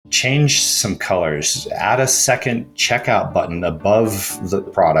change some colors, add a second checkout button above the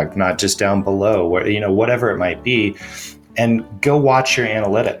product, not just down below, whatever it might be, and go watch your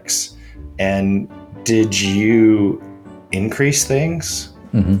analytics. And did you increase things?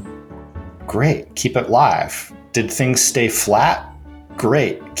 Mm-hmm. Great, keep it live. Did things stay flat?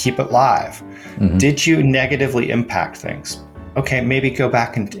 Great, keep it live. Mm-hmm. Did you negatively impact things? Okay, maybe go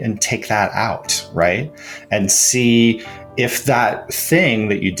back and take that out, right? And see if that thing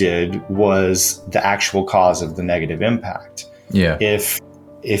that you did was the actual cause of the negative impact. Yeah. If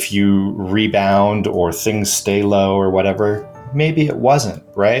you rebound or things stay low or whatever, maybe it wasn't,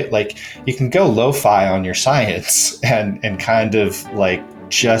 right? Like, you can go lo-fi on your science and kind of like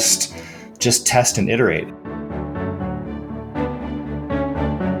just test and iterate.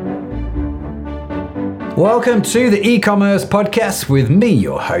 Welcome to the e-commerce podcast with me,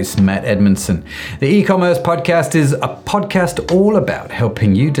 your host, Matt Edmondson. The e-commerce podcast is a podcast all about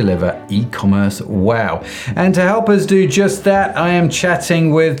helping you deliver e-commerce wow. And to help us do just that, I am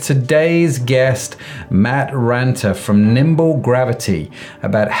chatting with today's guest, Matt Ranter from Nimble Gravity,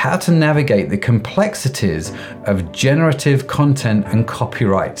 about how to navigate the complexities of generative content and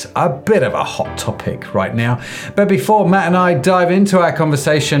copyright. A bit of a hot topic right now. But before Matt and I dive into our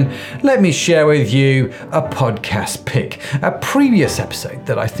conversation, let me share with you a podcast pick, a previous episode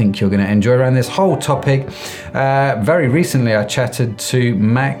that I think you're going to enjoy around this whole topic. Very recently, I chatted to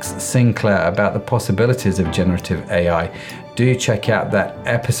Max Sinclair about the possibilities of generative AI. Do check out that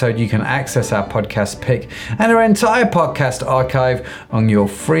episode. You can access our podcast pick and our entire podcast archive on my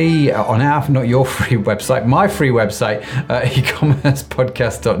free website,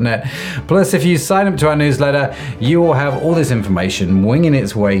 ecommercepodcast.net. Plus, if you sign up to our newsletter, you will have all this information winging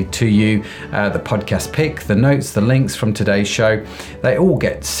its way to you. The podcast pick, the notes, the links from today's show, they all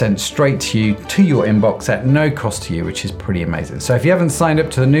get sent straight to you, to your inbox at no cost to you, which is pretty amazing. So if you haven't signed up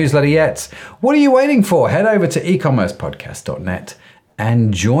to the newsletter yet, what are you waiting for? Head over to ecommercepodcast.net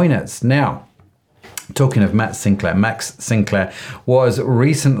and join us. Now, talking of Max Sinclair was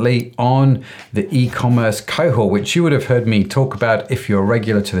recently on the e-commerce cohort, which you would have heard me talk about if you're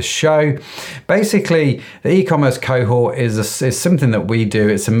regular to the show. Basically, the e-commerce cohort is something that we do.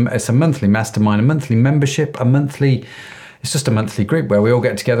 It's a monthly mastermind, a monthly membership, it's just a monthly group where we all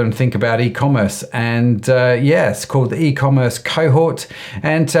get together and think about e-commerce. And it's called the e-commerce cohort.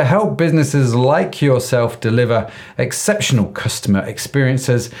 And to help businesses like yourself deliver exceptional customer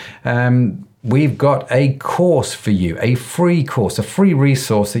experiences, we've got a course for you, a free course, a free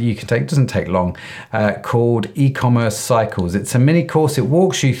resource that you can take, it doesn't take long, called E-commerce Cycles. It's a mini course. It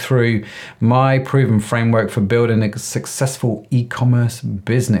walks you through my proven framework for building a successful e-commerce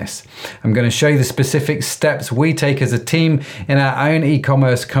business. I'm going to show you the specific steps we take as a team in our own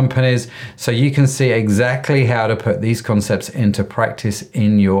e-commerce companies so you can see exactly how to put these concepts into practice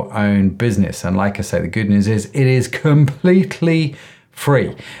in your own business. And like I say, the good news is it is completely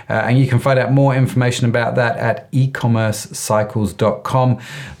free. And you can find out more information about that at ecommercecycles.com.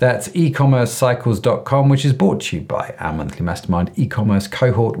 That's ecommercecycles.com, which is brought to you by our monthly mastermind e-commerce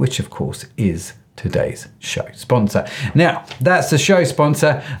cohort, which of course is today's show sponsor. Now, that's the show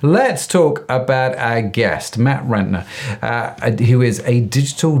sponsor. Let's talk about our guest, Matt Ranter, who is a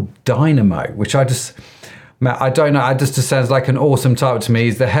digital dynamo, which Matt, I don't know, it just sounds like an awesome title to me.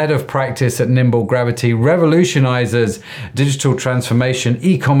 He's the head of practice at Nimble Gravity, revolutionizes digital transformation,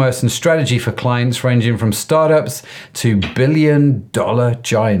 e-commerce and strategy for clients ranging from startups to billion-dollar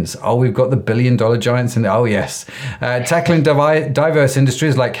giants. Oh, we've got the billion-dollar giants in there. Oh, yes. Tackling diverse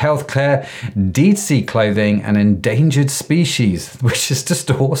industries like healthcare, D2C clothing, and endangered species, which is just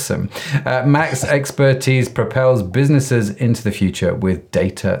awesome. Mac's expertise propels businesses into the future with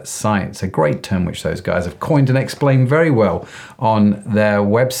data science, a great term which those guys have coined and explained very well on their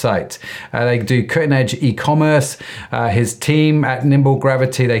website. They do cutting edge e-commerce. His team at Nimble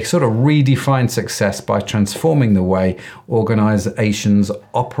Gravity, they sort of redefine success by transforming the way organizations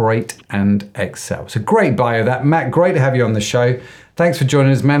operate and excel. It's a great bio that. Matt, great to have you on the show. Thanks for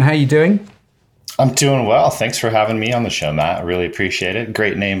joining us, man. How are you doing? I'm doing well. Thanks for having me on the show, Matt. I really appreciate it.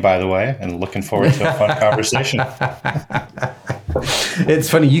 Great name, by the way, and looking forward to a fun conversation. It's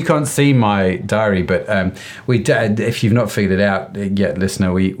funny, you can't see my diary, but if you've not figured it out yet,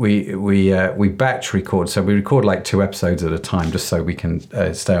 listener, we batch record. So we record like 2 episodes at a time just so we can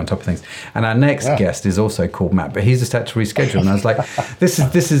stay on top of things. And our next guest is also called Matt, but he's just had to reschedule. And I was like,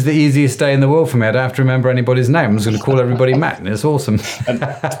 this is the easiest day in the world for me. I don't have to remember anybody's name. I'm just going to call everybody Matt, and it's awesome.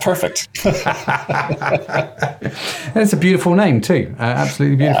 That's perfect. And it's a beautiful name too.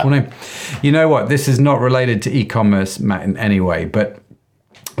 Absolutely beautiful name. You know what? This is not related to e-commerce, Matt, in any way, but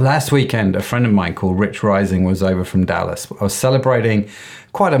last weekend, a friend of mine called Rich Rising was over from Dallas. I was celebrating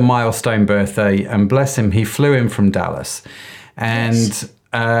quite a milestone birthday, and bless him, he flew in from Dallas, and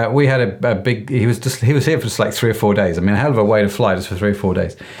we had a big. He was here for just like 3 or 4 days. I mean, a hell of a way to fly just for 3 or 4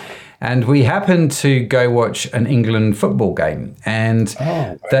 days. And we happened to go watch an England football game, and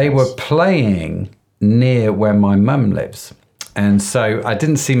they were playing near where my mum lives. And so I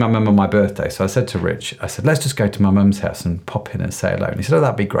didn't see my mum on my birthday. So I said to Rich, I said, let's just go to my mum's house and pop in and say hello. And he said, oh,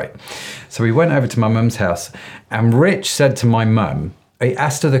 that'd be great. So we went over to my mum's house, and Rich said to my mum, he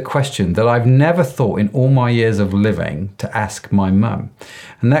asked her the question that I've never thought in all my years of living to ask my mum.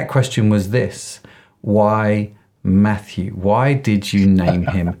 And that question was this: why Matthew? Why did you name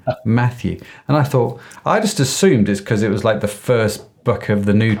him Matthew? And I thought, I just assumed it's because it was like the first book of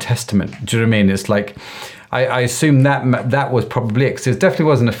the New Testament. Do you know what I mean? It's like, I assumed that was probably it, because it definitely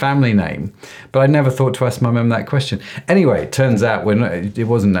wasn't a family name, but I never thought to ask my mum that question. Anyway, it turns out it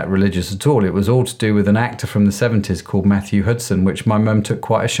wasn't that religious at all. It was all to do with an actor from the 70s called Matthew Hudson, which my mum took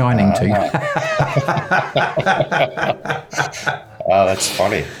quite a shining to. Oh, that's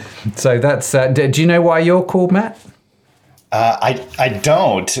funny. So that's, do you know why you're called Matt? I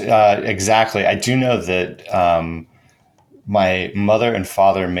don't exactly. I do know that my mother and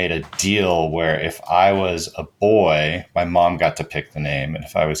father made a deal where if I was a boy, my mom got to pick the name. And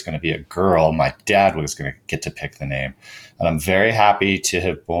if I was going to be a girl, my dad was going to get to pick the name. And I'm very happy to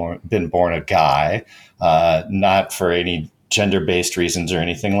have been born a guy, not for any gender-based reasons or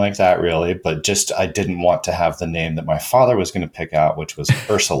anything like that, really, but just I didn't want to have the name that my father was going to pick out, which was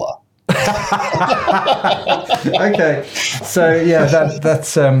Ursula. Okay, so yeah,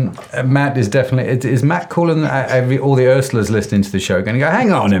 that's Matt is definitely. Is Matt calling all the Ursulas listening to the show going to go,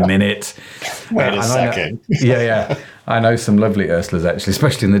 hang on a minute, wait a second? Yeah, I know some lovely Ursulas actually,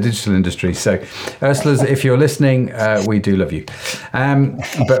 especially in the digital industry. So Ursulas, if you're listening, we do love you.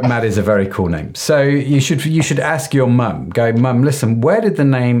 But Matt is a very cool name. So you should ask your mum. Go, Mum, listen, where did the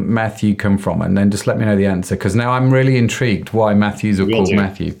name Matthew come from? And then just let me know the answer, because now I'm really intrigued why Matthews are called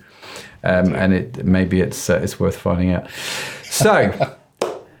Matthew. And maybe it's worth finding out. So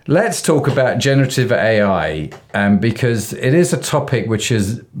let's talk about generative AI, because it is a topic which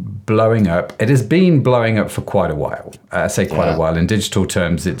is blowing up. It has been blowing up for quite a while. I say quite a while in digital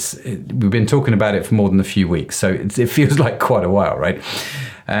terms. We've been talking about it for more than a few weeks, so it feels like quite a while, right?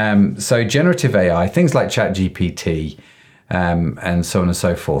 So generative AI, things like ChatGPT, and so on and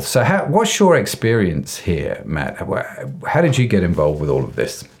so forth. So what's your experience here, Matt? How did you get involved with all of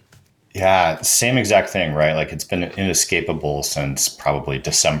this? Yeah, same exact thing, right? Like it's been inescapable since probably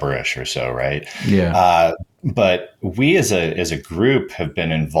December-ish or so, right? Yeah. But we as a group have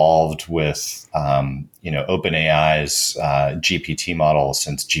been involved with OpenAI's GPT model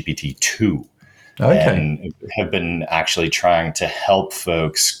since GPT-2. Okay. And have been actually trying to help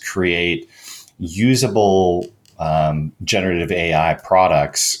folks create usable generative AI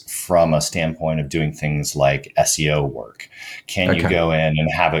products from a standpoint of doing things like SEO work. Can you go in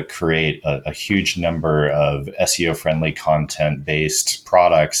and have it create a huge number of SEO friendly content based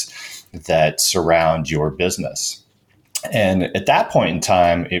products that surround your business? And at that point in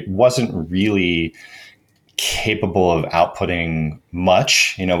time, it wasn't really capable of outputting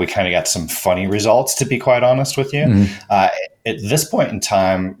much. We kind of got some funny results, to be quite honest with you. Mm-hmm. At this point in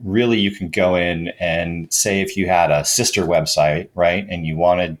time, really, you can go in and say if you had a sister website, right, and you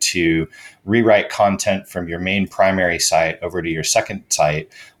wanted to rewrite content from your main primary site over to your second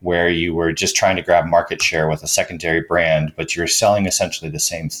site, where you were just trying to grab market share with a secondary brand, but you're selling essentially the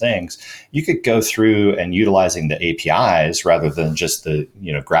same things, you could go through and utilizing the APIs rather than just the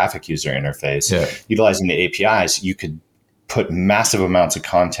graphic user interface. Yeah. Utilizing the APIs, you could put massive amounts of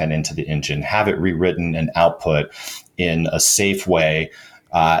content into the engine, have it rewritten and output in a safe way,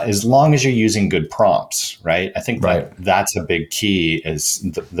 as long as you're using good prompts, right? I think that's a big key, is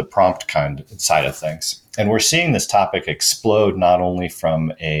the prompt side of things. And we're seeing this topic explode not only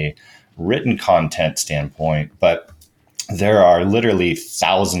from a written content standpoint, but there are literally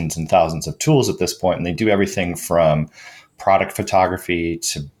thousands and thousands of tools at this point, and they do everything from product photography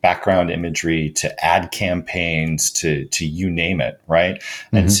to background imagery to ad campaigns to you name it, right?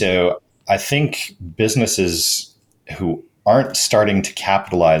 Mm-hmm. And so I think businesses who aren't starting to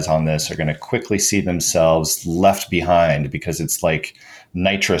capitalize on this are going to quickly see themselves left behind, because it's like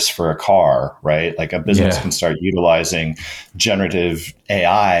nitrous for a car, right? Like a business can start utilizing generative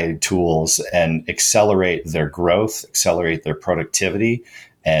AI tools and accelerate their growth, accelerate their productivity,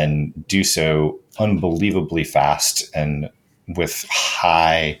 and do so unbelievably fast and with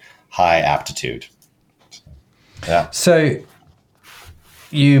high aptitude. Yeah. So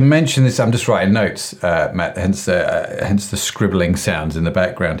you mentioned this. I'm just writing notes, Matt. Hence the scribbling sounds in the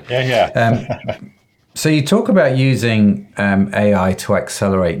background. Yeah. So you talk about using AI to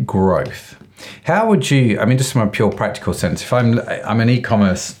accelerate growth. How would you, I mean, just from a pure practical sense, if I'm an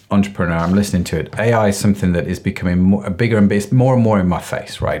e-commerce entrepreneur, I'm listening to it, AI is something that is becoming bigger and it's more and more in my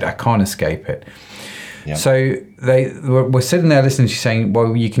face, right? I can't escape it. Yeah. So we're sitting there listening to you saying,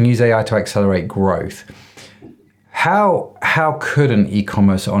 well, you can use AI to accelerate growth. How could an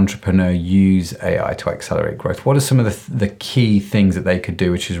e-commerce entrepreneur use AI to accelerate growth? What are some of the key things that they could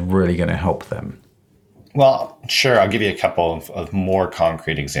do which is really going to help them? Well, sure. I'll give you a couple of more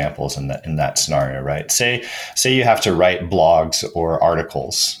concrete examples in that scenario, right? Say you have to write blogs or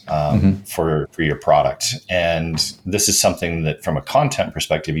articles for your product, and this is something that, from a content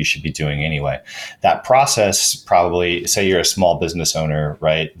perspective, you should be doing anyway. That process, probably, say you're a small business owner,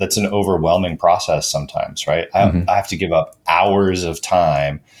 right? That's an overwhelming process sometimes, right? I have to give up hours of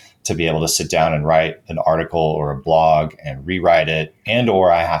time to be able to sit down and write an article or a blog and rewrite it,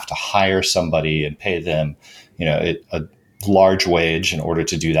 or I have to hire somebody and pay them, a large wage in order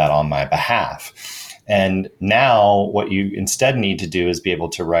to do that on my behalf. And now what you instead need to do is be able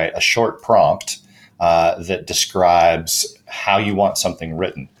to write a short prompt that describes how you want something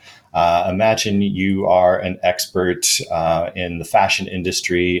written. Imagine you are an expert in the fashion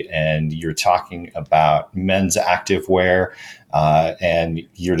industry and you're talking about men's activewear, and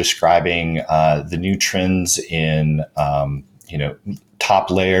you're describing the new trends in,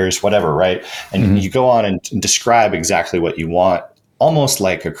 top layers, whatever, right? And you go on and describe exactly what you want, almost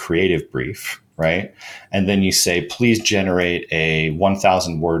like a creative brief, right? And then you say, please generate a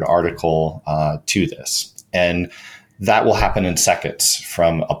 1,000 word article to this. And that will happen in seconds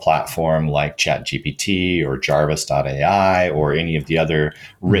from a platform like ChatGPT or Jarvis.ai or any of the other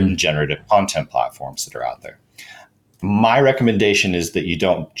written generative content platforms that are out there. My recommendation is that you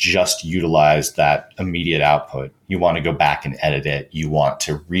don't just utilize that immediate output. You want to go back and edit it. You want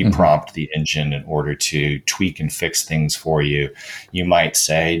to reprompt the engine in order to tweak and fix things for you. You might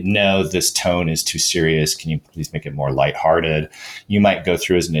say, no, this tone is too serious. Can you please make it more lighthearted? You might go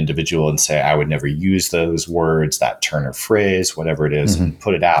through as an individual and say, I would never use those words, that turn or phrase, whatever it is, and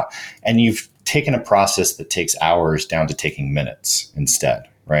put it out. And you've taken a process that takes hours down to taking minutes instead,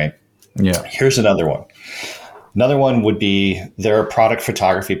 right? Yeah. Here's another one. Another one would be, there are product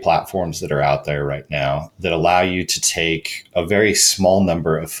photography platforms that are out there right now that allow you to take a very small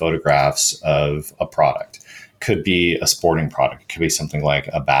number of photographs of a product. Could be a sporting product. It could be something like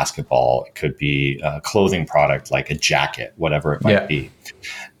a basketball. It could be a clothing product like a jacket, whatever it might be.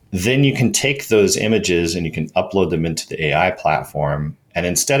 Then you can take those images and you can upload them into the AI platform. And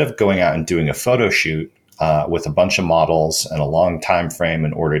instead of going out and doing a photo shoot with a bunch of models and a long time frame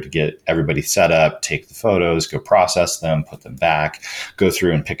in order to get everybody set up, take the photos, go process them, put them back, go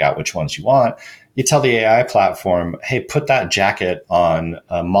through and pick out which ones you want, you tell the AI platform, hey, put that jacket on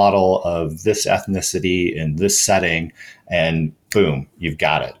a model of this ethnicity in this setting, and boom, you've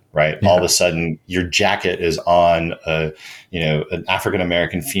got it, right? Yeah. All of a sudden, your jacket is on an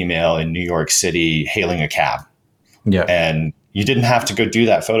African-American female in New York City hailing a cab. Yeah. And you didn't have to go do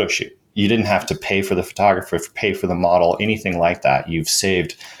that photo shoot. You didn't have to pay for the photographer, pay for the model, anything like that. You've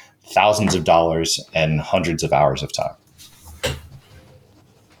saved thousands of dollars and hundreds of hours of time.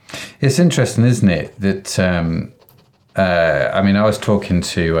 It's interesting, isn't it? That, I was talking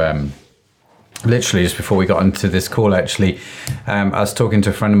to, literally just before we got into this call, actually, I was talking to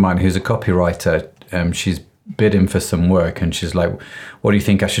a friend of mine who's a copywriter. She's bidding for some work and she's like, what do you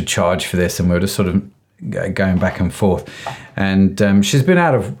think I should charge for this? And we were just sort of going back and forth. And she's been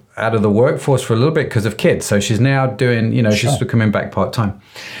out of the workforce for a little bit because of kids. So she's now doing, she's sort of coming back part-time.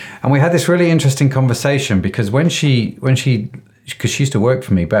 And we had this really interesting conversation because because she used to work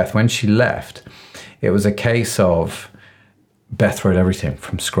for me, Beth, when she left, it was a case of Beth wrote everything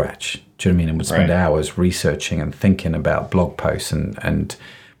from scratch. Do you know what I mean? And would spend hours researching and thinking about blog posts and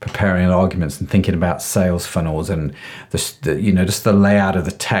preparing arguments and thinking about sales funnels and just the layout of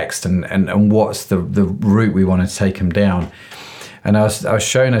the text and what's the route we want to take them down. And I was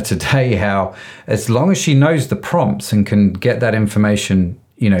showing her today how, as long as she knows the prompts and can get that information,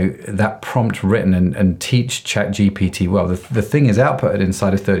 that prompt written and teach ChatGPT well, the thing is outputted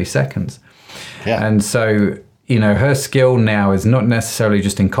inside of 30 seconds. Yeah. And so, her skill now is not necessarily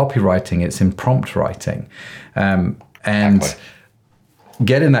just in copywriting, it's in prompt writing. And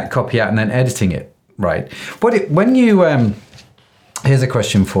getting that copy out and then editing it, right? When you, here's a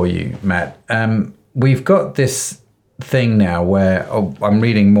question for you, Matt. We've got this thing now where I'm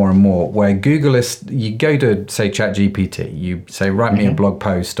reading more and more where Google is, you go to say ChatGPT, you say, write me a blog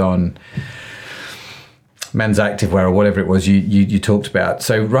post on men's activewear or whatever it was you talked about.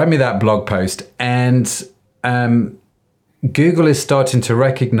 So write me that blog post and Google is starting to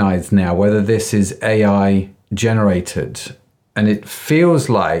recognize now whether this is AI generated, and it feels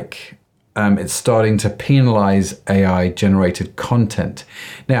like it's starting to penalize AI generated content.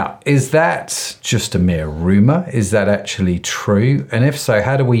 Now, is that just a mere rumor? Is that actually true? And if so,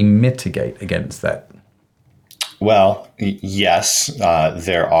 how do we mitigate against that? Well, yes,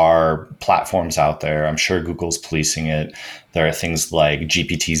 there are platforms out there. I'm sure Google's policing it. There are things like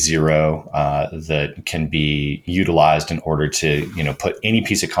GPT-0 that can be utilized in order to, put any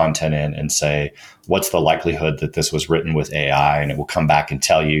piece of content in and say, what's the likelihood that this was written with AI? And it will come back and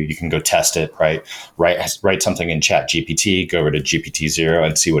tell you. You can go test it, right? Write something in Chat GPT, go over to GPT-0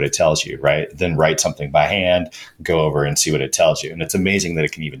 and see what it tells you, right? Then write something by hand, go over and see what it tells you. And it's amazing that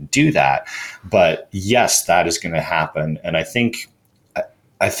it can even do that. But yes, that is going to happen. And I think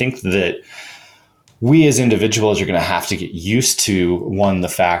that we as individuals are going to have to get used to, one, the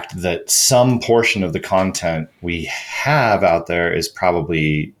fact that some portion of the content we have out there is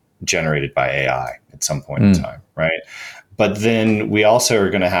probably generated by AI at some point in time, right? But then we also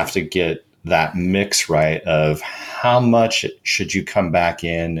are going to have to get that mix right of how much should you come back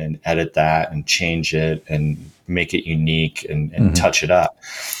in and edit that and change it and make it unique and touch it up.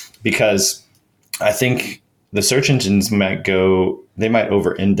 Because I think the search engines might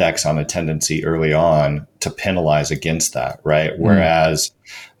over-index on a tendency early on to penalize against that, right? Whereas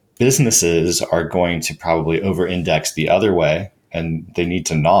businesses are going to probably over-index the other way, and they need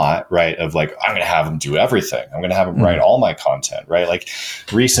to not, right? Of like, I'm going to have them do everything. I'm going to have them write all my content, right? Like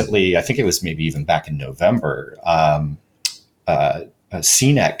recently, I think it was maybe even back in November,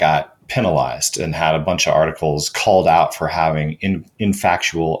 CNET got penalized and had a bunch of articles called out for having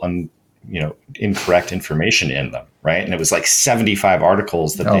infactual, incorrect information in them, right? And it was like 75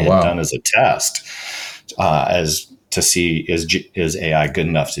 articles that they had done as a test, as to see is AI good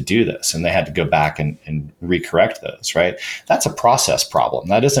enough to do this, and they had to go back and recorrect those, right? That's a process problem.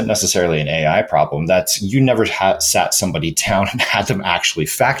 That isn't necessarily an AI problem. That's you never sat somebody down and had them actually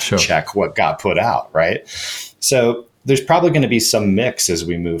fact check what got put out, right? So there's probably going to be some mix as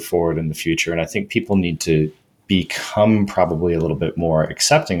we move forward in the future, and I think people need to become probably a little bit more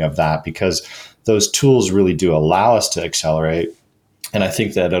accepting of that, because those tools really do allow us to accelerate. And I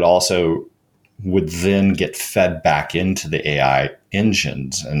think that it also would then get fed back into the AI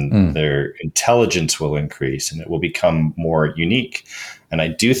engines, and their intelligence will increase and it will become more unique. And I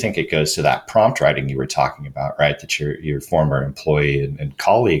do think it goes to that prompt writing you were talking about, right? That your former employee and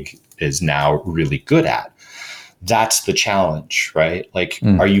colleague is now really good at. That's the challenge, right? Like,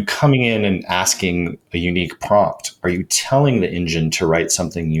 are you coming in and asking a unique prompt? Are you telling the engine to write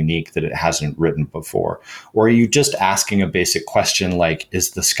something unique that it hasn't written before? Or are you just asking a basic question like, is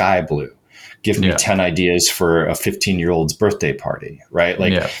the sky blue? Give me 10 ideas for a 15-year-old's birthday party, right?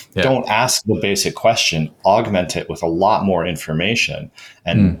 Like, don't ask the basic question, augment it with a lot more information.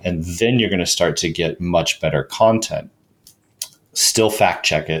 And then you're going to start to get much better content. Still fact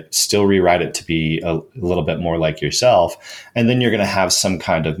check it, still rewrite it to be a little bit more like yourself. And then you're going to have some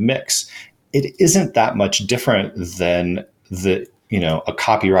kind of mix. It isn't that much different than a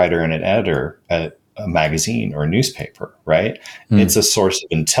copywriter and an editor at a magazine or a newspaper, right? It's a source of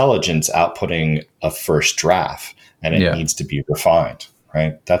intelligence outputting a first draft, and it needs to be refined,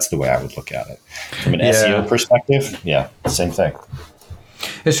 right? That's the way I would look at it. From an SEO perspective, same thing.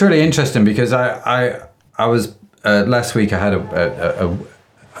 It's really interesting because I was last week I had a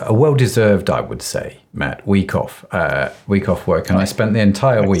well-deserved, I would say, Matt, week off work, and I spent the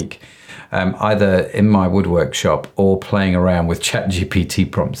entire week either in my woodwork shop or playing around with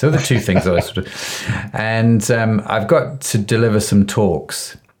ChatGPT prompts. Those are the two things that I sort of, and I've got to deliver some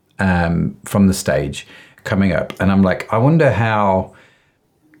talks from the stage coming up, and I'm like, I wonder how,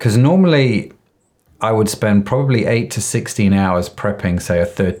 because normally I would spend probably 8 to 16 hours prepping, say, a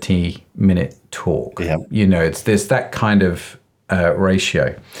 30-minute talk. There's that kind of ratio.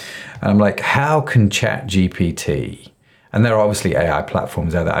 And I'm like, how can ChatGPT, and there are obviously AI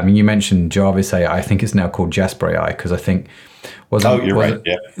platforms out there. I mean, you mentioned Jarvis AI. I think it's now called Jasper AI, because I think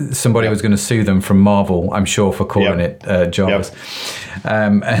somebody was going to sue them from Marvel, I'm sure, for calling it Jarvis.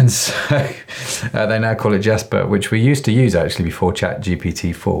 And so they now call it Jasper, which we used to use actually before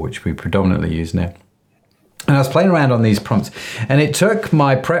ChatGPT 4, which we predominantly use now. And I was playing around on these prompts, and it took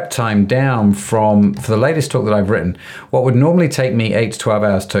my prep time down for the latest talk that I've written, what would normally take me 8 to 12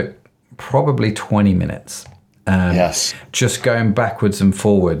 hours took probably 20 minutes. Just going backwards and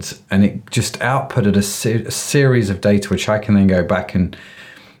forwards, and it just outputted a series of data, which I can then go back and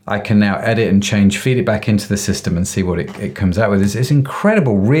I can now edit and change, feed it back into the system and see what it comes out with. It's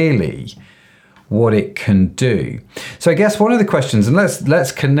incredible, really, what it can do. So I guess one of the questions, and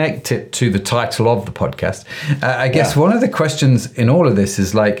let's connect it to the title of the podcast. I guess one of the questions in all of this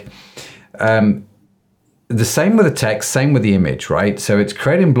is like, the same with the text, same with the image, right? So it's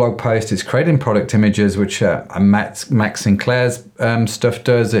creating blog posts, it's creating product images, which Max Sinclair's stuff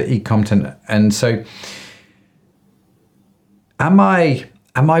does at eContent. And so am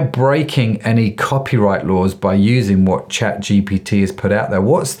I breaking any copyright laws by using what ChatGPT has put out there?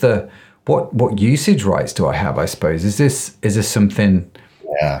 What usage rights do I have, I suppose? Is this something?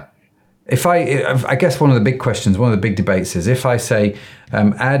 Yeah. If I guess one of the big questions, one of the big debates is if I say,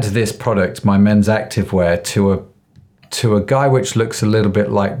 add this product, my men's activewear, to a guy which looks a little bit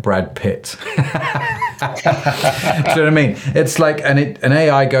like Brad Pitt. Do you know what I mean? It's like an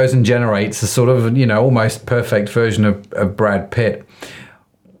AI goes and generates a sort of, almost perfect version of Brad Pitt.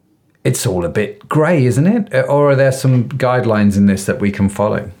 It's all a bit grey, isn't it? Or are there some guidelines in this that we can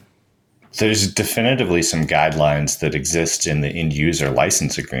follow? There's definitively some guidelines that exist in the end user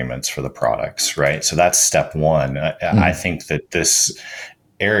license agreements for the products, right? So that's step one. I think that this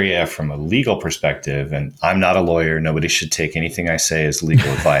area from a legal perspective, and I'm not a lawyer, nobody should take anything I say as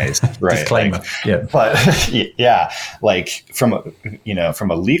legal advice, right? Disclaimer. But from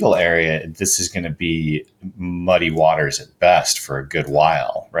a legal area, this is going to be muddy waters at best for a good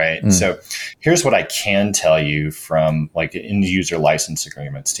while, right? So here's what I can tell you from like an end user license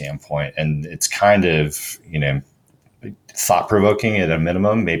agreement standpoint, and it's kind of, thought-provoking at a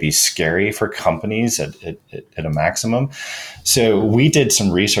minimum, maybe scary for companies at a maximum. So we did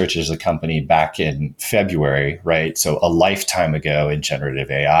some research as a company back in February, right? So a lifetime ago in generative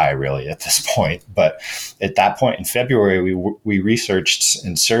AI, really, at this point. But at that point in February, we researched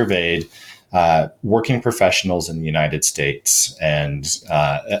and surveyed working professionals in the United States and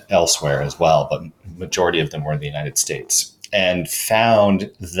elsewhere as well, but majority of them were in the United States, and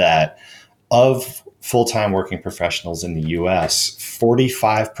found that of full-time working professionals in the US,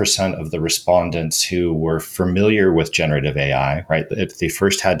 45% of the respondents who were familiar with generative AI, right? They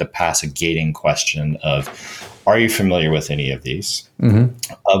first had to pass a gating question of, are you familiar with any of these?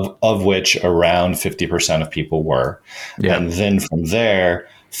 Of which around 50% of people were. Yeah. And then from there,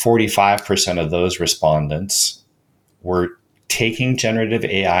 45% of those respondents were taking generative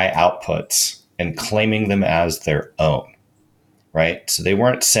AI outputs and claiming them as their own. Right? So they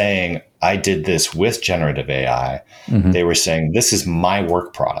weren't saying, I did this with generative AI. They were saying, this is my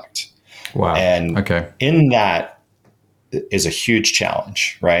work product. Wow. And in that is a huge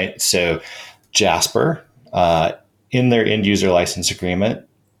challenge, right? So Jasper, in their end user license agreement,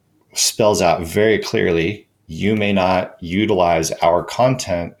 spells out very clearly, you may not utilize our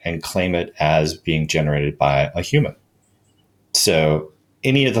content and claim it as being generated by a human. So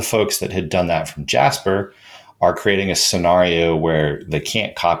any of the folks that had done that from Jasper are creating a scenario where they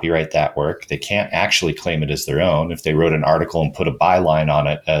can't copyright that work. They can't actually claim it as their own. If they wrote an article and put a byline on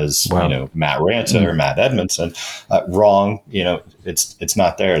it as, Matt Ranta or Matt Edmondson, wrong, it's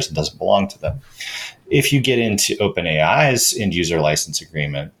not theirs. It doesn't belong to them. If you get into OpenAI's end user license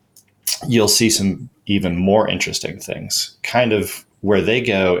agreement, you'll see some even more interesting things. Kind of where they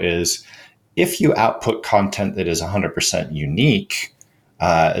go is if you output content that is 100% unique,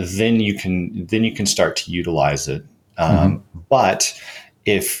 then you can start to utilize it. But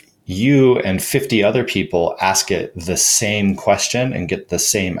if you and 50 other people ask it the same question and get the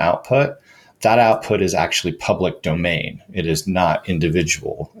same output, that output is actually public domain. It is not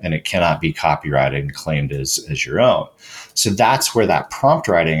individual, and it cannot be copyrighted and claimed as your own. So that's where that prompt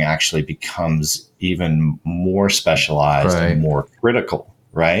writing actually becomes even more specialized and more critical,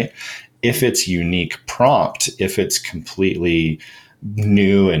 right? If it's unique prompt, if it's completely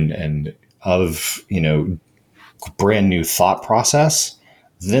new and of, brand new thought process,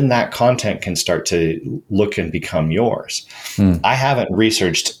 then that content can start to look and become yours. I haven't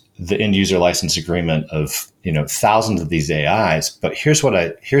researched the end user license agreement of, thousands of these AIs, but here's what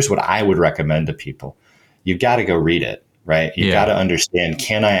I would recommend to people. You've got to go read it, right? You've got to understand,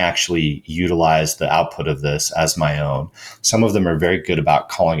 can I actually utilize the output of this as my own? Some of them are very good about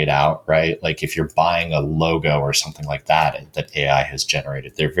calling it out, right? Like if you're buying a logo or something like that AI has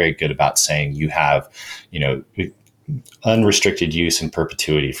generated, they're very good about saying you have, unrestricted use in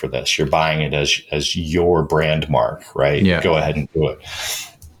perpetuity for this. You're buying it as your brand mark, right? Yeah. Go ahead and do it.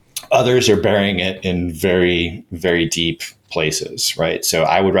 Others are burying it in very, very deep places, right? So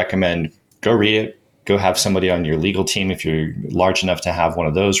I would recommend go read it. Go have somebody on your legal team, if you're large enough to have one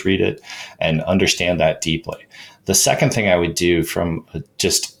of those, read it and understand that deeply. The second thing I would do from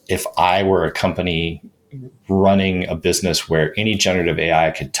just if I were a company running a business where any generative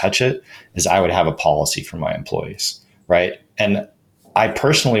AI could touch it, is I would have a policy for my employees, right? And I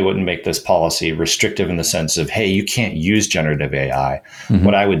personally wouldn't make this policy restrictive in the sense of, hey, you can't use generative AI. Mm-hmm.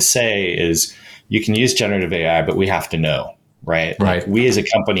 What I would say is you can use generative AI, but we have to know, right? Right. Like, we as a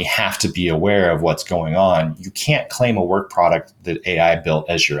company have to be aware of what's going on. You can't claim a work product that AI built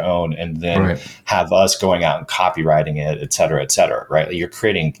as your own and then have us going out and copywriting it, et cetera, right? You're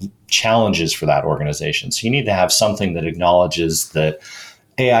creating challenges for that organization. So you need to have something that acknowledges that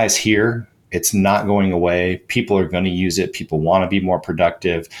AI is here. It's not going away. People are going to use it. People want to be more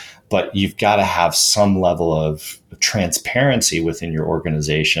productive, but you've got to have some level of transparency within your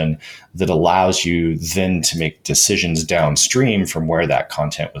organization that allows you then to make decisions downstream from where that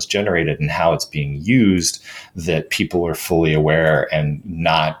content was generated and how it's being used, that people are fully aware and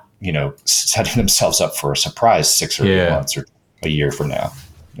not, setting themselves up for a surprise 6 or 8 months or a year from now.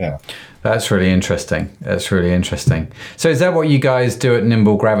 Yeah. That's really interesting. So is that what you guys do at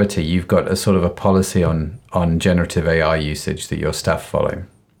Nimble Gravity? You've got a sort of a policy on generative AI usage that your staff follow?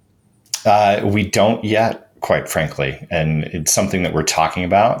 We don't yet, quite frankly. And it's something that we're talking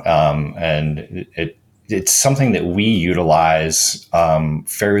about. And it's something that we utilize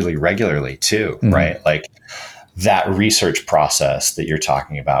fairly regularly too, right? Like, that research process that you're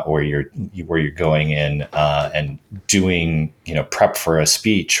talking about, where you're going in and doing, prep for a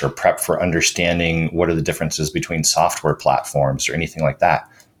speech or prep for understanding what are the differences between software platforms or anything like that.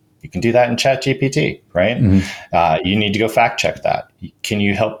 You can do that in ChatGPT, right? Mm-hmm. You need to go fact check that. Can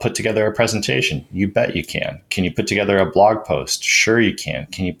you help put together a presentation? You bet you can. Can you put together a blog post? Sure you can.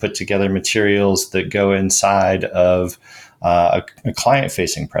 Can you put together materials that go inside of a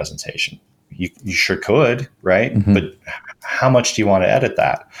client-facing presentation? You sure could, right? Mm-hmm. But how much do you want to edit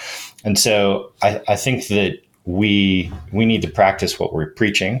that? And so I think that we need to practice what we're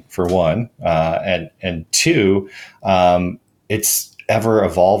preaching, for one, and two, it's ever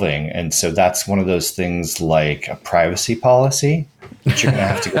evolving. And so that's one of those things like a privacy policy that you're going to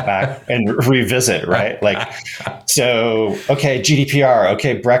have to go back and revisit, right? Like, so, okay, GDPR,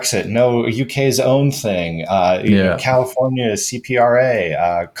 okay, Brexit, no, UK's own thing, California,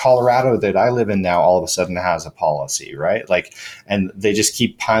 CPRA, Colorado that I live in now all of a sudden has a policy, right? Like, and they just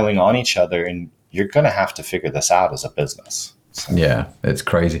keep piling on each other, and you're going to have to figure this out as a business. So. Yeah, it's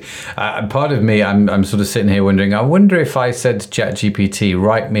crazy. Part of me, I'm sort of sitting here wondering, I wonder if I said to ChatGPT,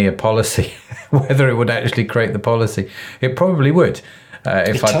 write me a policy, whether it would actually create the policy. It probably would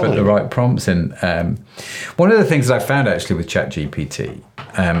if I put the right prompts in. One of the things that I found actually with ChatGPT,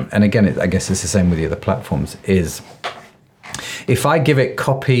 and again, I guess it's the same with the other platforms, is if I give it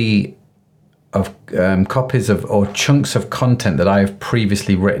copies of or chunks of content that I have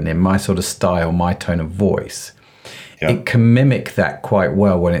previously written in my sort of style, my tone of voice, it can mimic that quite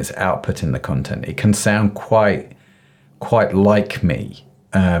well when it's outputting the content. It can sound quite like me,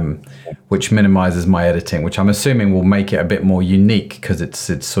 which minimizes my editing, which I'm assuming will make it a bit more unique because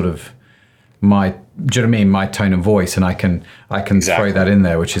it's sort of my, do you know what I mean? My tone of voice, and I can throw that in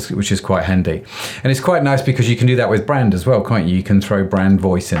there, which is quite handy. And it's quite nice because you can do that with brand as well, can't you? You can throw brand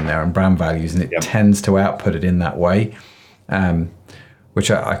voice in there and brand values, and it tends to output it in that way,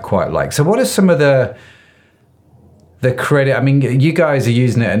 which I quite like. So what are some of the credit? I mean, you guys are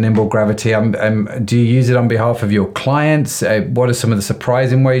using it at Nimble Gravity. Do you use it on behalf of your clients? What are some of the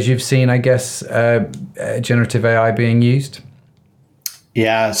surprising ways you've seen, I guess, generative AI being used?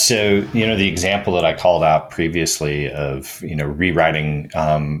 Yeah. So, the example that I called out previously of, rewriting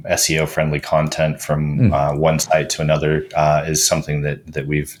SEO friendly content from one site to another is something that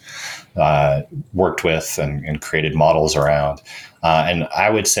we've worked with and created models around. And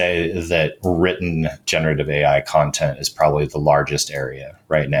I would say that written generative AI content is probably the largest area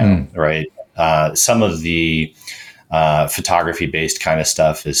right now, right? Some of the photography-based kind of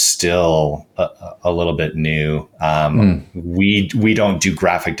stuff is still a little bit new. We don't do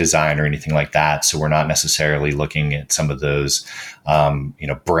graphic design or anything like that, so we're not necessarily looking at some of those,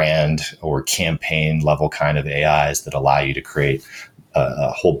 brand or campaign level kind of AIs that allow you to create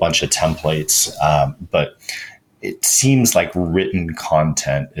a whole bunch of templates. But it seems like written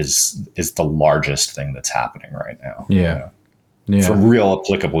content is the largest thing that's happening right now. Yeah. For real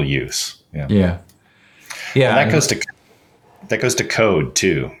applicable use. Yeah. And that goes to code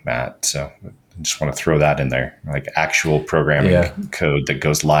too, Matt. So I just want to throw that in there, like actual programming code that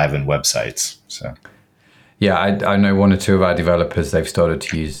goes live in websites. So. Yeah, I know one or two of our developers, they've started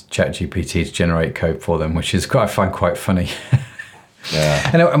to use ChatGPT to generate code for them, which is I find quite funny.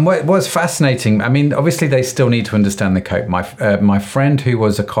 Yeah. And what's fascinating, I mean, obviously they still need to understand the code. My friend who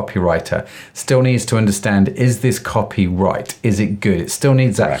was a copywriter still needs to understand, is this copy right? Is it good? It still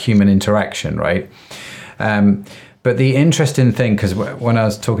needs that human interaction, right? But the interesting thing, because when I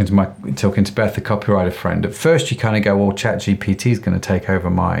was talking to Beth, the copywriter friend, at first you kind of go, well, ChatGPT is going to take over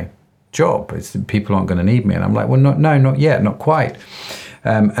my job. People aren't going to need me. And I'm like, well, not yet, not quite.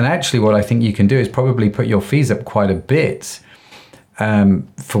 And actually what I think you can do is probably put your fees up quite a bit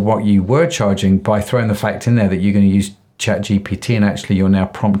for what you were charging by throwing the fact in there that you're going to use ChatGPT, and actually you're now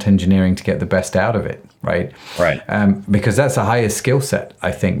prompt engineering to get the best out of it, right? Right. Because that's a higher skill set,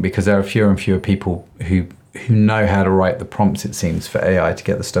 I think, because there are fewer and fewer people who know how to write the prompts, it seems, for AI to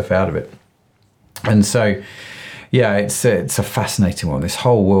get the stuff out of it. And so, yeah, it's a fascinating one, this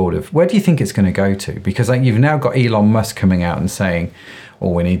whole world of where do you think it's going to go to? Because you've now got Elon Musk coming out and saying,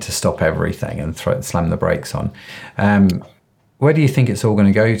 oh, we need to stop everything and slam the brakes on. Where do you think it's all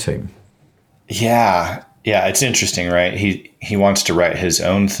going to go to? Yeah, it's interesting, right? He wants to write his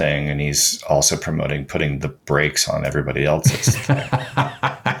own thing, and he's also promoting putting the brakes on everybody else's thing.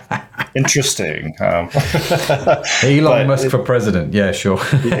 Interesting. Elon Musk for president. Yeah, sure.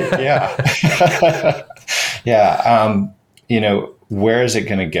 Yeah. Yeah. Where is it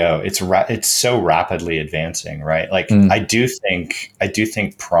going to go? It's so rapidly advancing, right? Like I do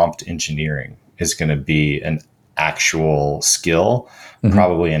think prompt engineering is going to be an actual skill,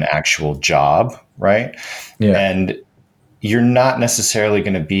 probably an actual job, right? Yeah. And you're not necessarily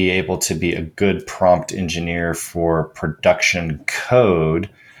going to be able to be a good prompt engineer for production code,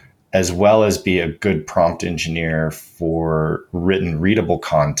 as well as be a good prompt engineer for written readable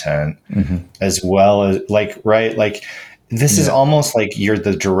content, as well as this is almost like you're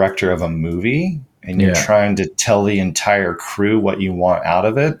the director of a movie and you're trying to tell the entire crew what you want out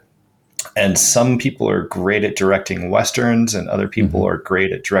of it. And some people are great at directing Westerns, and other people are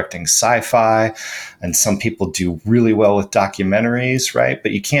great at directing sci-fi. And some people do really well with documentaries, right?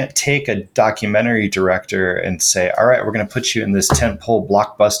 But you can't take a documentary director and say, all right, we're going to put you in this tentpole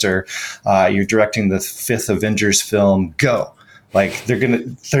blockbuster. You're directing the 5th Avengers film. Go. Like they're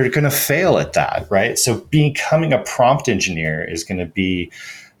gonna fail at that, right? So becoming a prompt engineer is going to be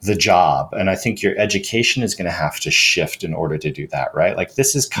the job. And I think your education is going to have to shift in order to do that, right? Like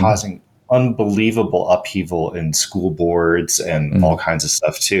this is causing unbelievable upheaval in school boards and all kinds of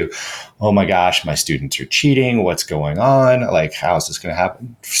stuff too. Oh my gosh, my students are cheating. What's going on? Like, how is this going to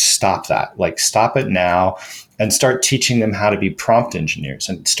happen? Stop that. Like, stop it now and start teaching them how to be prompt engineers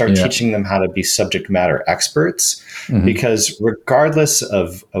and start teaching them how to be subject matter experts. Because regardless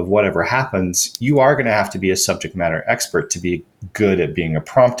of whatever happens, you are going to have to be a subject matter expert to be good at being a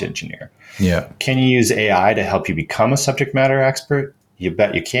prompt engineer. Yeah. Can you use AI to help you become a subject matter expert? You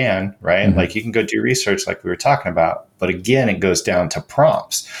bet you can, right? Like you can go do research like we were talking about, but again, it goes down to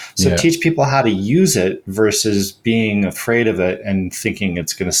prompts. So teach people how to use it versus being afraid of it and thinking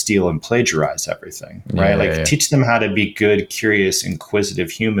it's going to steal and plagiarize everything, right? Teach them how to be good, curious, inquisitive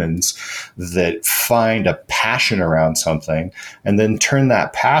humans that find a passion around something and then turn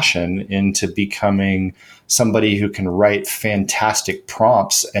that passion into becoming somebody who can write fantastic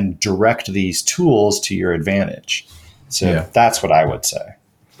prompts and direct these tools to your advantage. So that's what I would say.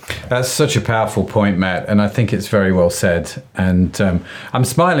 That's such a powerful point, Matt, and I think it's very well said. And I'm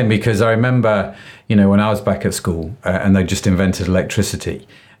smiling because I remember, when I was back at school and they just invented electricity.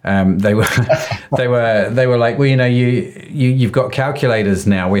 They were like, well, you've got calculators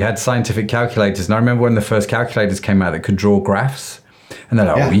now. We had scientific calculators, and I remember when the first calculators came out that could draw graphs. And they're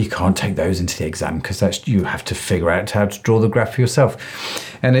like, well, you can't take those into the exam because you have to figure out how to draw the graph for yourself.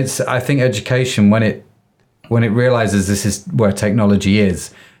 And I think education, when it realizes this is where technology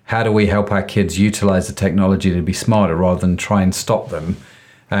is, how do we help our kids utilize the technology to be smarter rather than try and stop them?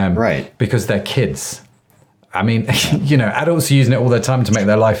 Right. Because they're kids. I mean, adults are using it all the time to make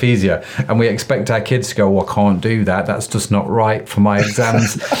their life easier. And we expect our kids to go, well, I can't do that. That's just not right for my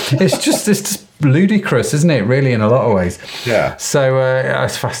exams. It's just ludicrous, isn't it, really, in a lot of ways? Yeah. So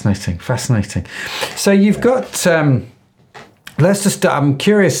it's fascinating. So you've got... I'm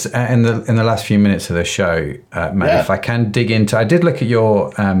curious in the last few minutes of the show, Matt, if I can dig into, I did look at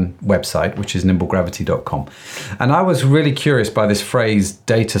your website, which is nimblegravity.com. And I was really curious by this phrase,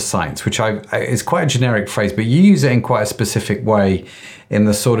 data science, which is quite a generic phrase, but you use it in quite a specific way in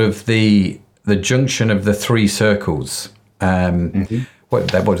the sort of the junction of the three circles. What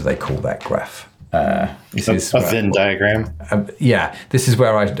do they call that graph? This is a Venn diagram. This is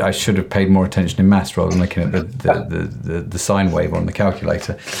where I should have paid more attention in maths rather than looking at the sine wave on the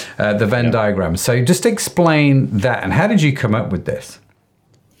calculator. The Venn diagram. So just explain that, and how did you come up with this?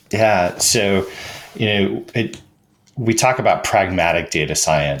 Yeah, so we talk about pragmatic data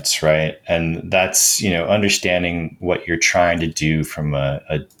science, right? And that's understanding what you're trying to do from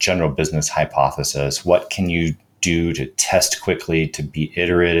a general business hypothesis. What can you do, to test quickly, to be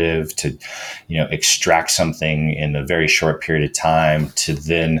iterative, to, extract something in a very short period of time, to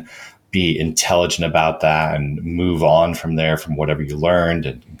then be intelligent about that and move on from there, from whatever you learned,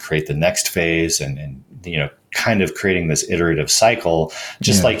 and create the next phase, and kind of creating this iterative cycle,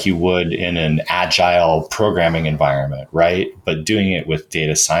 just like you would in an agile programming environment, right? But doing it with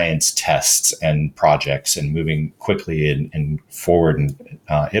data science tests and projects, and moving quickly and forward and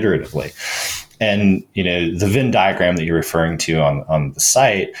iteratively. And, the Venn diagram that you're referring to on the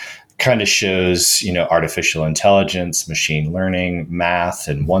site kind of shows, artificial intelligence, machine learning, math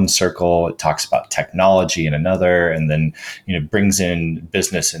in one circle. It talks about technology in another, and then, brings in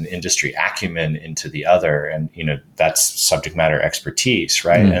business and industry acumen into the other. And, that's subject matter expertise,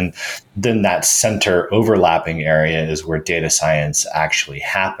 right? And then that center overlapping area is where data science actually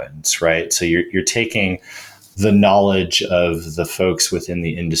happens, right? So you're taking the knowledge of the folks within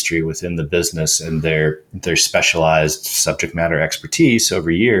the industry, within the business, and their specialized subject matter expertise over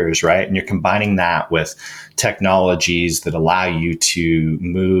years, right? And you're combining that with technologies that allow you to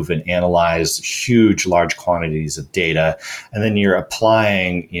move and analyze huge, large quantities of data. And then you're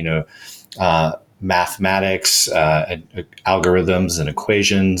applying, mathematics, algorithms and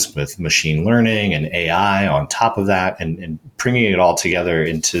equations with machine learning and AI on top of that, and bringing it all together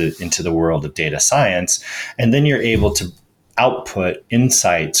into the world of data science. And then you're able to output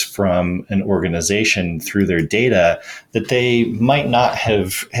insights from an organization through their data that they might not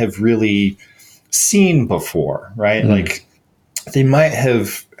have really seen before, right? Like, they might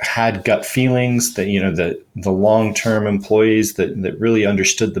have had gut feelings that, the long-term employees that really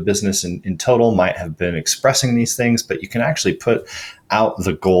understood the business in total might have been expressing these things, but you can actually put out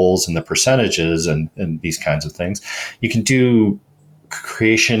the goals and the percentages and these kinds of things. You can do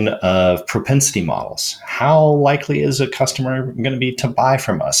creation of propensity models. How likely is a customer going to be to buy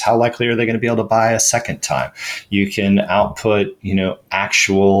from us? How likely are they going to be able to buy a second time? You can output,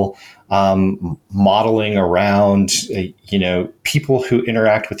 actual modeling around, people who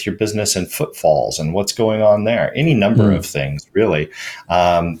interact with your business and footfalls and what's going on there. Any number of things, really.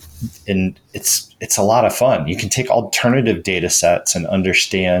 And it's a lot of fun. You can take alternative data sets and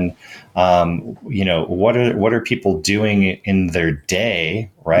understand, what are people doing in their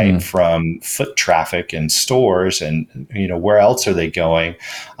day, right? From foot traffic in stores, and, where else are they going,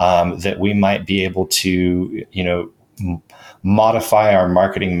 that we might be able to, modify our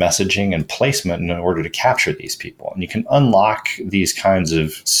marketing messaging and placement in order to capture these people. And you can unlock these kinds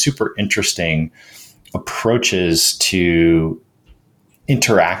of super interesting approaches to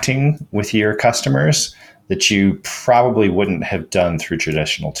interacting with your customers that you probably wouldn't have done through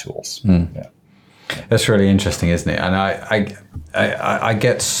traditional tools. Yeah. That's really interesting, isn't it? And I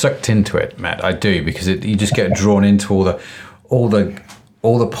get sucked into it, Matt. I do, because you just get drawn into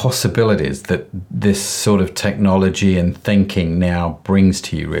all the possibilities that this sort of technology and thinking now brings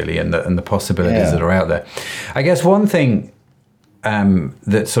to you, really, and the possibilities that are out there. I guess one thing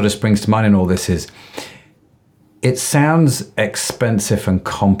that sort of springs to mind in all this is, it sounds expensive and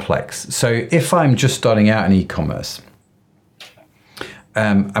complex. So if I'm just starting out in e-commerce,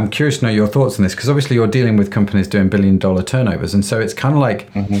 I'm curious to know your thoughts on this, because obviously you're dealing with companies doing billion-dollar turnovers. And so it's kind of like,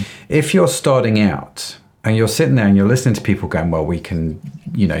 if you're starting out and you're sitting there and you're listening to people going, well, we can,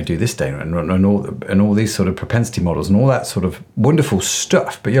 do this data and all these sort of propensity models and all that sort of wonderful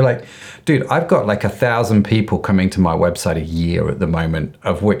stuff. But you're like, dude, I've got like 1,000 people coming to my website a year at the moment,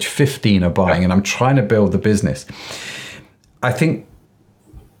 of which 15 are buying, and I'm trying to build the business. I think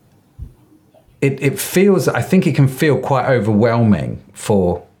I think it can feel quite overwhelming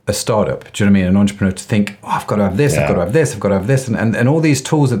for a startup. Do you know what I mean? An entrepreneur to think, I've got to have this, I've got to have this, I've got to have this, and all these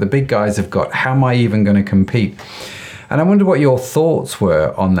tools that the big guys have got. How am I even going to compete? And I wonder what your thoughts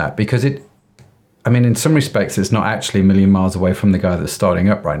were on that, because in some respects, it's not actually a million miles away from the guy that's starting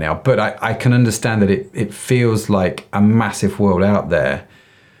up right now. But I can understand that it feels like a massive world out there.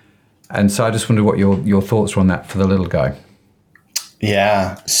 And so I just wonder what your thoughts were on that for the little guy.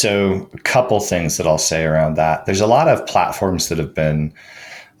 Yeah. So a couple things that I'll say around that. There's a lot of platforms that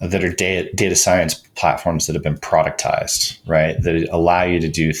are data science platforms that have been productized, right? That allow you to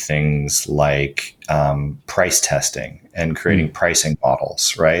do things like price testing and creating pricing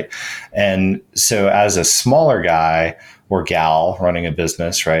models, right? And so as a smaller guy or gal running a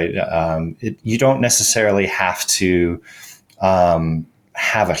business, right, you don't necessarily have to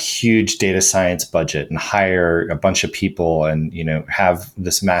have a huge data science budget and hire a bunch of people and, have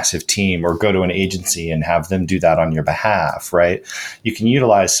this massive team, or go to an agency and have them do that on your behalf, right? You can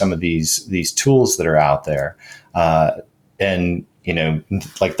utilize some of these tools that are out there. And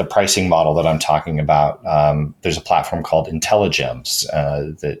like the pricing model that I'm talking about, there's a platform called Intelligems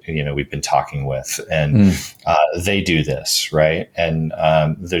that, we've been talking with, and they do this, right? And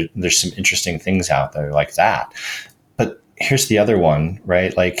there's some interesting things out there like that. But here's the other one,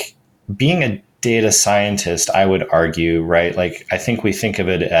 right? Like being a data scientist, I would argue, right? Like I think we think of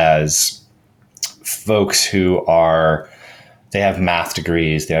it as folks who they have math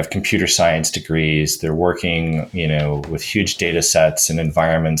degrees, they have computer science degrees, they're working, with huge data sets and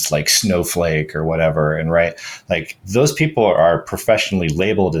environments like Snowflake or whatever. And right, like those people are professionally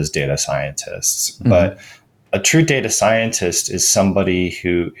labeled as data scientists. Mm-hmm. But a true data scientist is somebody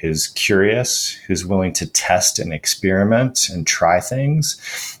who is curious, who's willing to test and experiment and try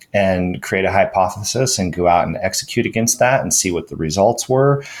things and create a hypothesis and go out and execute against that and see what the results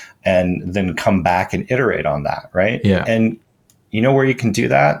were, and then come back and iterate on that, right? Yeah. And you know where you can do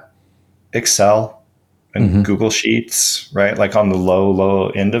that? Excel and Google Sheets, right? Like on the low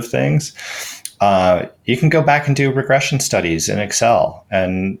end of things. You can go back and do regression studies in Excel.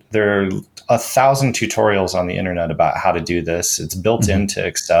 And there are 1,000 tutorials on the internet about how to do this. It's built into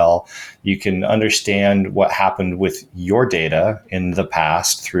Excel. You can understand what happened with your data in the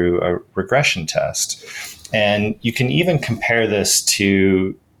past through a regression test. And you can even compare this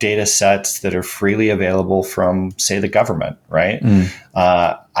to data sets that are freely available from, say, the government, right?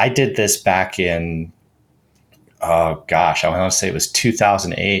 I did this back in, I want to say it was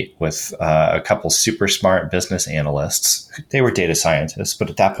 2008 with a couple super smart business analysts. They were data scientists,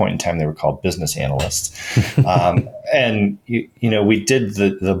 but at that point in time, they were called business analysts. And, we did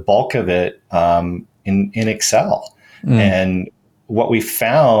the bulk of it in Excel. And what we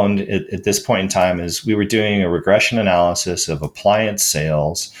found at this point in time is we were doing a regression analysis of appliance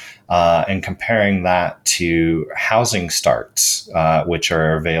sales and comparing that to housing starts, which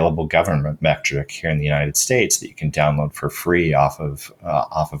are available government metric here in the United States that you can download for free off of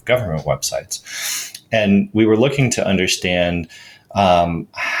government websites. And we were looking to understand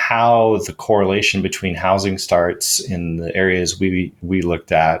how the correlation between housing starts in the areas we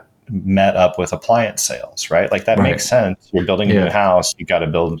looked at met up with appliance sales, right? Like that makes sense. You're building a new house, you got to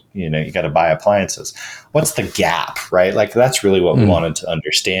build, you got to buy appliances. What's the gap, right? Like that's really what we wanted to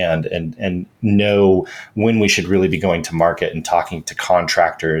understand and know when we should really be going to market and talking to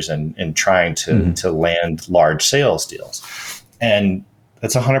contractors and trying to land large sales deals. And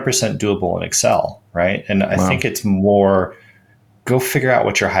that's 100% doable in Excel, right? And I think it's more go figure out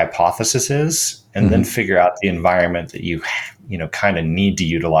what your hypothesis is and then figure out the environment that you kind of need to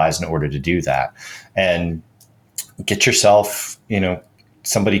utilize in order to do that, and get yourself,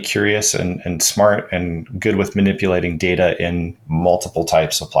 somebody curious and smart and good with manipulating data in multiple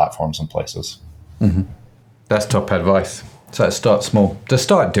types of platforms and places. That's top advice. So start small. Just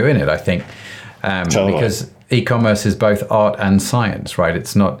start doing it, I think, totally. Because e-commerce is both art and science, right?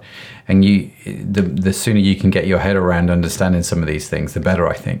 It's not, and the sooner you can get your head around understanding some of these things, the better,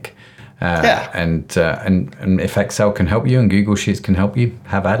 I think. And if Excel can help you and Google Sheets can help you,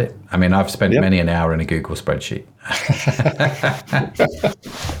 have at it. I mean, I've spent many an hour in a Google spreadsheet.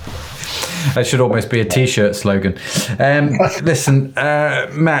 That should almost be a T-shirt slogan. Listen,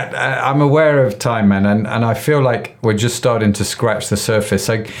 Matt, I'm aware of time, man, and I feel like we're just starting to scratch the surface.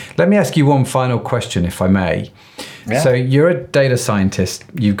 So let me ask you one final question, if I may. Yeah. So you're a data scientist.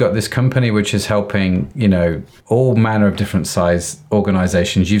 You've got this company which is helping, all manner of different size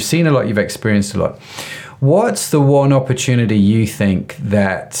organizations. You've seen a lot. You've experienced a lot. What's the one opportunity you think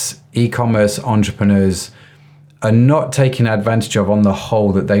that e-commerce entrepreneurs are not taking advantage of on the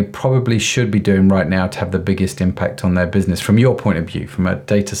whole that they probably should be doing right now to have the biggest impact on their business from your point of view, from a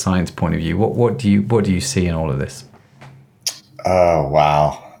data science point of view? What do you see in all of this? Oh,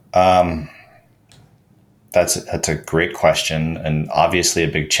 wow. That's a great question, and obviously a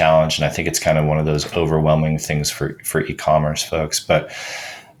big challenge. And I think it's kind of one of those overwhelming things for e-commerce folks. But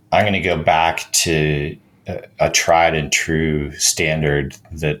I'm going to go back to a tried and true standard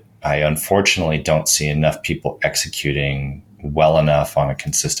that I unfortunately don't see enough people executing well enough on a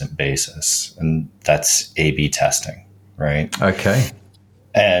consistent basis. And that's A/B testing, right? Okay.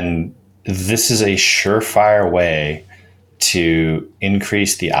 And this is a surefire way to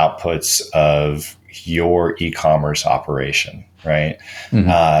increase the outputs of your e-commerce operation, right?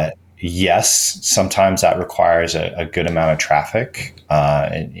 Yes, sometimes that requires a good amount of traffic,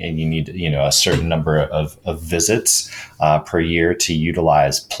 and you need a certain number of visits per year to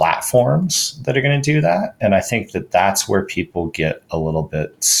utilize platforms that are going to do that. And I think that that's where people get a little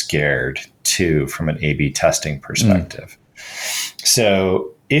bit scared too, from an A/B testing perspective.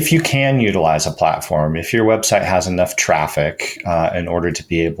 So if you can utilize a platform, if your website has enough traffic in order to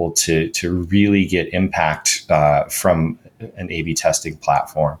be able to really get impact from an A/B testing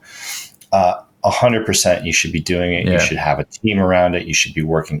platform, 100% you should be doing it. Yeah. You should have a team around it. You should be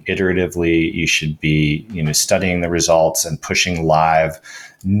working iteratively. You should be, studying the results and pushing live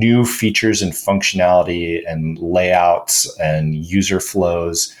new features and functionality and layouts and user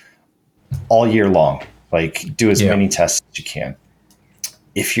flows all year long. Like, do as many tests as you can.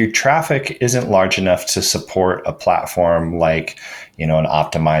 If your traffic isn't large enough to support a platform like, an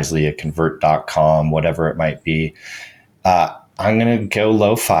Optimizely, a Convert.com, whatever it might be, I'm going to go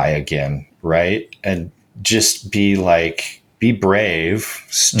lo-fi again, right? And just be brave,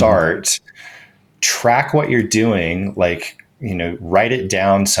 start, track what you're doing, write it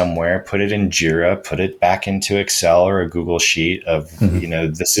down somewhere, put it in Jira, put it back into Excel or a Google Sheet of,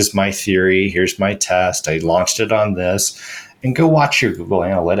 this is my theory, here's my test, I launched it on this, and go watch your Google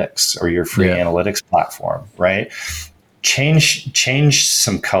Analytics or your free analytics platform, right? Change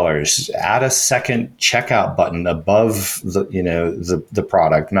some colors, add a second checkout button above the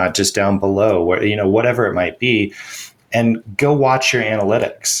product, not just down below, whatever it might be, and go watch your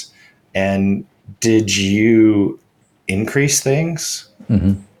analytics. And did you increase things?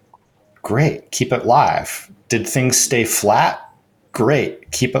 Great. Keep it live. Did things stay flat? Great.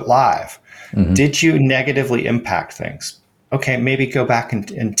 Keep it live. Did you negatively impact things? Okay, maybe go back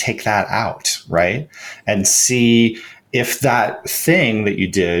and take that out, right? And see if that thing that you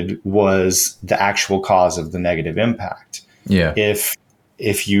did was the actual cause of the negative impact. Yeah. If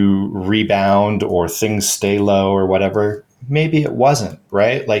you rebound or things stay low or whatever, maybe it wasn't,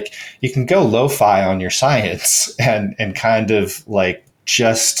 right? Like, you can go lo-fi on your science and kind of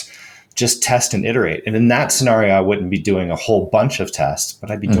just test and iterate. And in that scenario, I wouldn't be doing a whole bunch of tests, but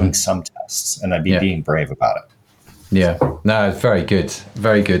I'd be doing some tests, and I'd be being brave about it. Yeah, no, it's very good.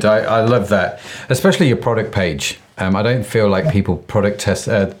 Very good. I love that, especially your product page. I don't feel like people split test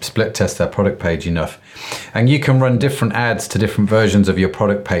their product page enough. And you can run different ads to different versions of your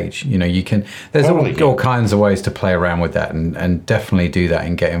product page. There's all kinds of ways to play around with that, and definitely do that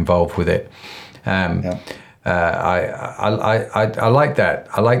and get involved with it. I like that.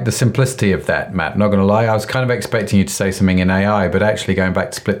 I like the simplicity of that, Matt. Not going to lie, I was kind of expecting you to say something in AI, but actually going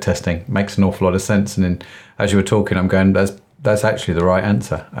back to split testing makes an awful lot of sense. And then, as you were talking, I'm going, that's actually the right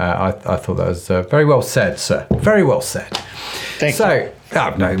answer. I thought that was very well said, sir. Very well said. Thank you.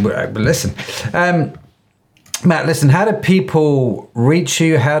 Listen. Matt, listen, how do people reach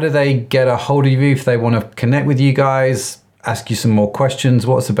you? How do they get a hold of you if they want to connect with you guys, ask you some more questions?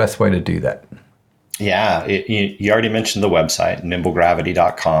 What's the best way to do that? Yeah, you already mentioned the website,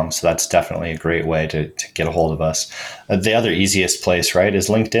 nimblegravity.com. So that's definitely a great way to get a hold of us. The other easiest place, right, is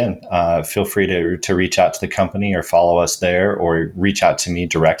LinkedIn. Feel free to reach out to the company or follow us there, or reach out to me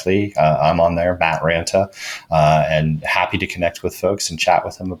directly. I'm on there, Matt Ranta, and happy to connect with folks and chat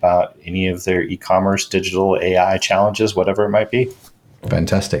with them about any of their e-commerce, digital, AI challenges, whatever it might be.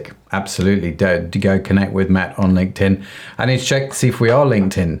 Fantastic. Absolutely. Go connect with Matt on LinkedIn. I need to check to see if we are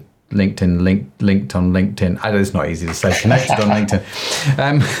linked on LinkedIn. It's not easy to say connected on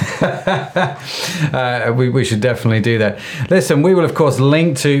LinkedIn. We should definitely do that. Listen, we will of course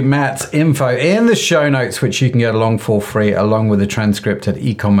link to Matt's info in the show notes, which you can get along for free, along with the transcript at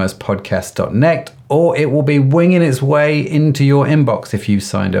ecommercepodcast.net, or it will be winging its way into your inbox if you've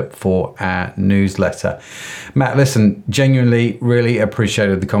signed up for our newsletter. Matt, listen, genuinely really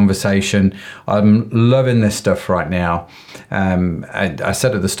appreciated the conversation. I'm loving this stuff right now. I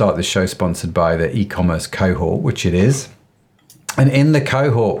said at the start of the show, sponsored by the e-commerce cohort, which it is. And in the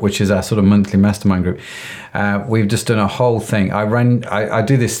cohort, which is our sort of monthly mastermind group, we've just done a whole thing. I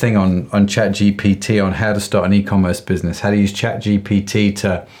do this thing on ChatGPT on how to start an e-commerce business, how to use ChatGPT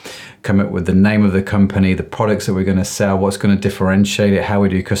to come up with the name of the company, the products that we're going to sell, what's going to differentiate it, how we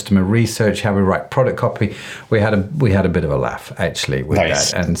do customer research, how we write product copy. We had a bit of a laugh actually with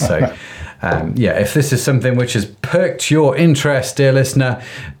that, and so if this is something which has perked your interest, dear listener,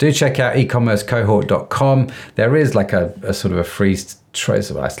 do check out ecommercecohort.com. There is like a sort of a free trial,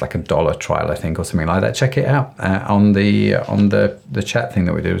 it's like $1 trial, I think, or something like that. Check it out on the chat thing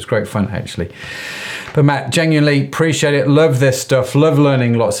that we did. It was great fun actually. But Matt, genuinely appreciate it. Love this stuff. Love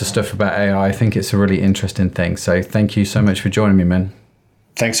learning lots of stuff about AI. I think it's a really interesting thing. So thank you so much for joining me, man.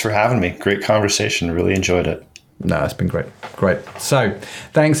 Thanks for having me. Great conversation. Really enjoyed it. No, it's been great. Great. So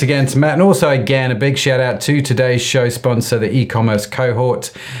thanks again to Matt. And also, again, a big shout out to today's show sponsor, the e-commerce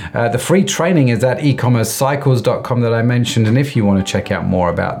cohort. The free training is at ecommercecycles.com that I mentioned. And if you want to check out more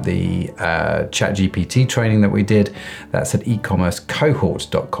about the ChatGPT training that we did, that's at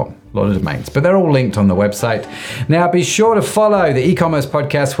ecommercecohort.com. domains, but they're all linked on the website. Now, be sure to follow the e-commerce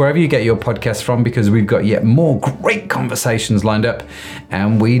podcast wherever you get your podcasts from, because we've got yet more great conversations lined up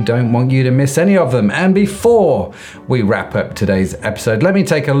and we don't want you to miss any of them. And before we wrap up today's episode, let me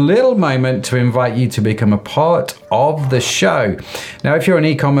take a little moment to invite you to become a part of the show. Now, if you're an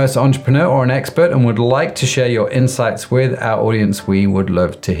e-commerce entrepreneur or an expert and would like to share your insights with our audience, we would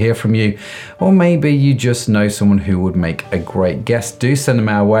love to hear from you. Or maybe you just know someone who would make a great guest. Do send them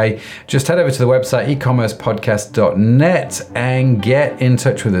our way. Just head over to the website ecommercepodcast.net and get in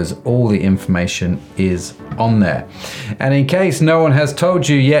touch with us. All the information is on there. And in case no one has told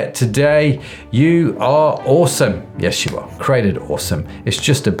you yet today, you are awesome. Yes, you are. Created awesome. It's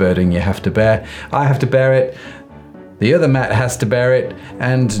just a burden you have to bear. I have to bear it. The other Matt has to bear it,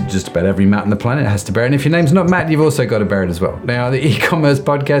 and just about every Matt on the planet has to bear it. And if your name's not Matt, you've also got to bear it as well. Now, the e-commerce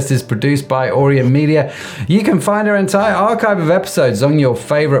podcast is produced by Orient Media. You can find our entire archive of episodes on your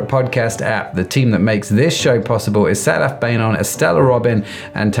favorite podcast app. The team that makes this show possible is Sadaf Bainon, Estella Robin,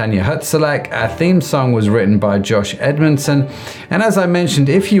 and Tanya Hutzelak. Our theme song was written by Josh Edmondson. And as I mentioned,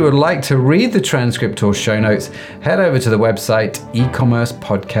 if you would like to read the transcript or show notes, head over to the website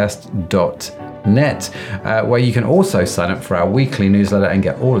ecommercepodcast.net. Where you can also sign up for our weekly newsletter and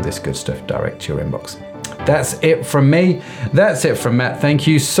get all of this good stuff direct to your inbox. That's it from me. That's it from Matt. Thank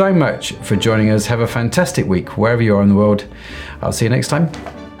you so much for joining us. Have a fantastic week wherever you are in the world. I'll see you next time.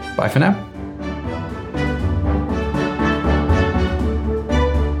 Bye for now.